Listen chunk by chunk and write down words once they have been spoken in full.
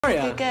How are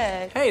ya?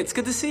 Good. Hey, it's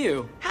good to see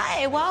you.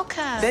 Hi,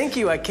 welcome. Thank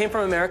you. I came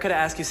from America to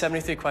ask you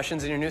 73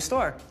 questions in your new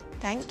store.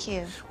 Thank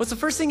you. What's the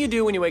first thing you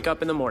do when you wake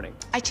up in the morning?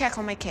 I check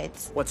on my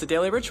kids. What's a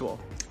daily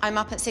ritual? I'm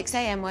up at 6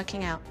 a.m.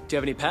 working out. Do you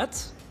have any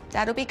pets?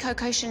 That'll be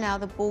Coco Chanel,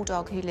 the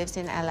bulldog who lives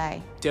in LA.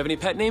 Do you have any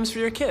pet names for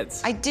your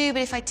kids? I do,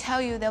 but if I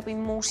tell you, they'll be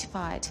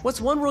mortified. What's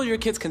one rule your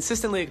kids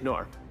consistently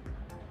ignore?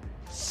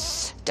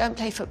 Don't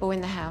play football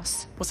in the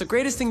house. What's the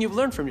greatest thing you've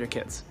learned from your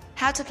kids?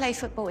 How to play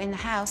football in the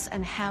house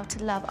and how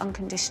to love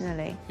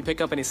unconditionally. You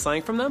pick up any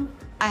slang from them?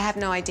 I have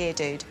no idea,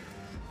 dude.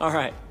 All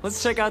right,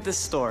 let's check out this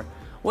store.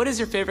 What is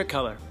your favorite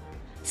color?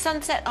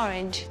 Sunset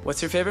orange.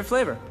 What's your favorite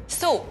flavor?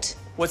 Salt.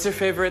 What's your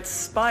favorite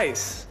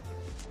spice?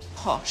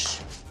 Posh.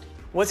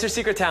 What's your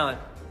secret talent?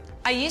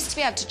 I used to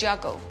be able to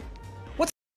juggle.